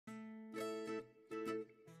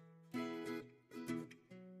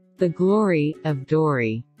The Glory of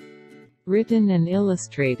Dory. Written and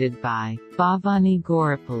illustrated by Bhavani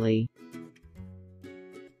Gorapalli.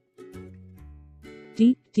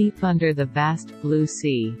 Deep, deep under the vast blue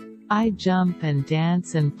sea, I jump and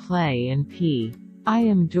dance and play and pee. I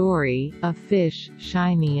am Dory, a fish,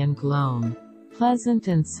 shiny and gloam. Pleasant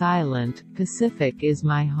and silent, Pacific is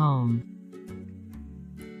my home.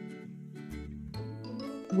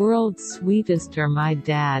 World's sweetest are my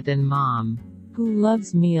dad and mom, who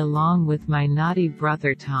loves me along with my naughty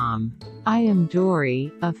brother Tom. I am Dory,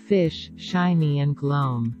 a fish, shiny and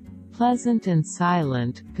gloam. Pleasant and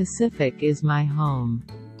silent, Pacific is my home.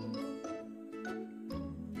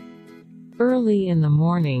 Early in the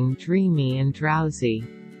morning, dreamy and drowsy,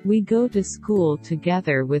 we go to school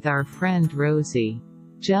together with our friend Rosie.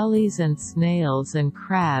 Jellies and snails and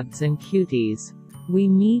crabs and cuties, we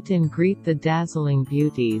meet and greet the dazzling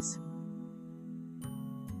beauties.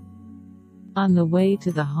 On the way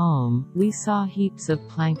to the home, we saw heaps of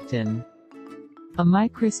plankton, a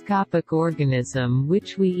microscopic organism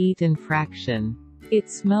which we eat in fraction. It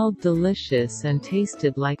smelled delicious and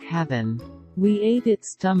tasted like heaven. We ate it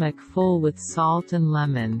stomach full with salt and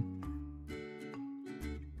lemon.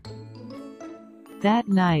 That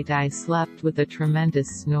night I slept with a tremendous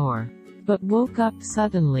snore, but woke up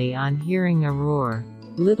suddenly on hearing a roar.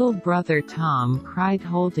 Little brother Tom cried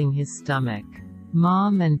holding his stomach.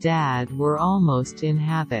 Mom and Dad were almost in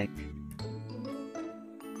havoc.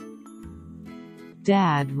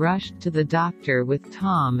 Dad rushed to the doctor with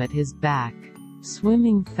Tom at his back,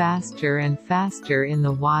 swimming faster and faster in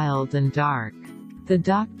the wild and dark. The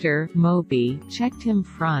doctor, Moby, checked him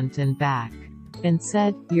front and back, and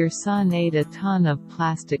said, "Your son ate a ton of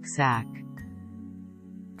plastic sack."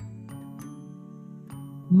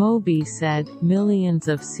 Moby said, "Millions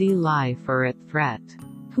of sea life are at threat,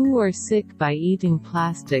 who are sick by eating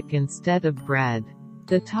plastic instead of bread.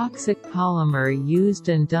 The toxic polymer used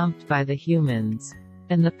and dumped by the humans,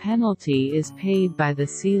 and the penalty is paid by the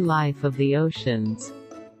sea life of the oceans."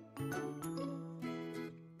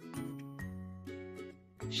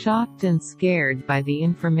 Shocked and scared by the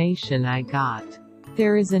information I got.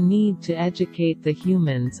 There is a need to educate the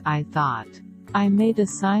humans, I thought. I made a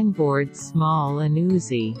signboard small and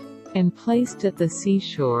oozy, and placed at the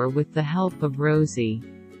seashore with the help of Rosie.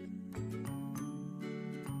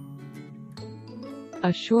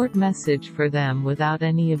 A short message for them without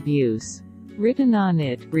any abuse. Written on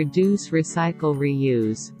it, reduce, recycle,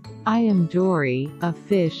 reuse. I am Dory, a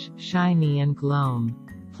fish, shiny and gloam.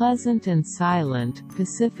 Pleasant and silent,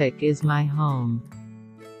 Pacific is my home.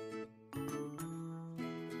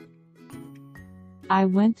 I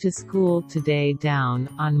went to school today down,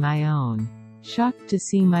 on my own. Shocked to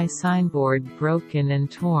see my signboard broken and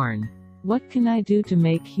torn. What can I do to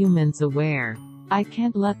make humans aware? I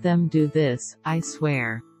can't let them do this, I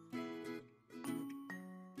swear.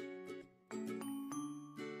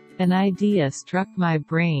 An idea struck my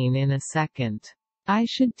brain in a second. I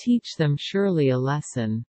should teach them surely a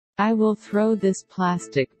lesson. I will throw this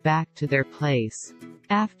plastic back to their place.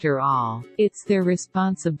 After all, it's their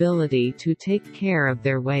responsibility to take care of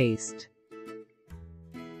their waste.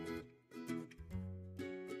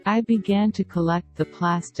 I began to collect the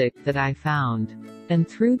plastic that I found, and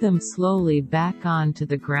threw them slowly back onto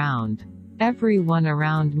the ground. Everyone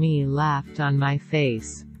around me laughed on my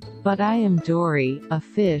face. But I am Dory, a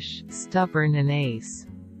fish, stubborn and ace.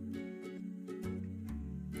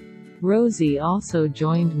 Rosie also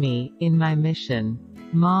joined me in my mission.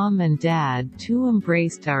 Mom and Dad too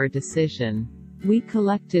embraced our decision. We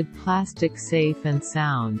collected plastic safe and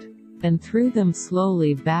sound, and threw them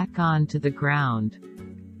slowly back onto the ground.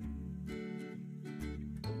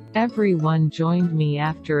 Everyone joined me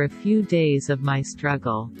after a few days of my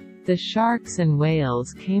struggle. The sharks and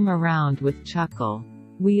whales came around with chuckle.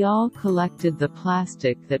 We all collected the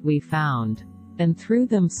plastic that we found, and threw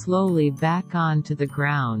them slowly back onto the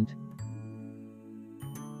ground.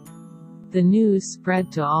 The news spread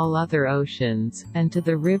to all other oceans, and to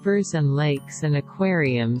the rivers and lakes and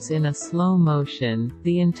aquariums in a slow motion.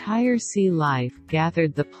 The entire sea life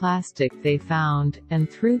gathered the plastic they found, and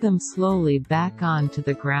threw them slowly back onto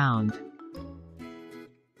the ground.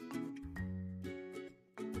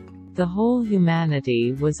 The whole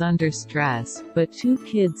humanity was under stress, but two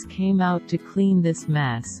kids came out to clean this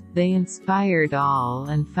mess. They inspired all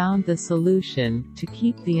and found the solution to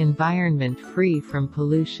keep the environment free from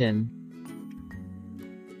pollution.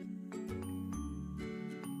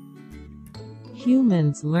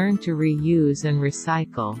 Humans learn to reuse and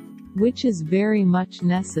recycle, which is very much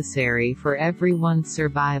necessary for everyone's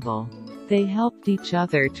survival. They helped each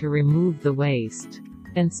other to remove the waste,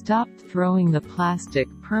 and stopped throwing the plastic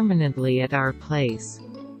permanently at our place.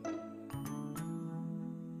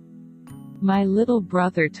 My little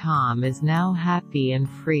brother Tom is now happy and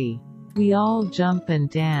free. We all jump and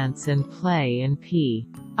dance and play and pee.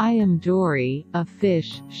 I am Dory, a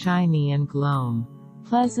fish, shiny and gloam.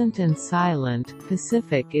 Pleasant and silent,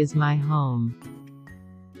 Pacific is my home.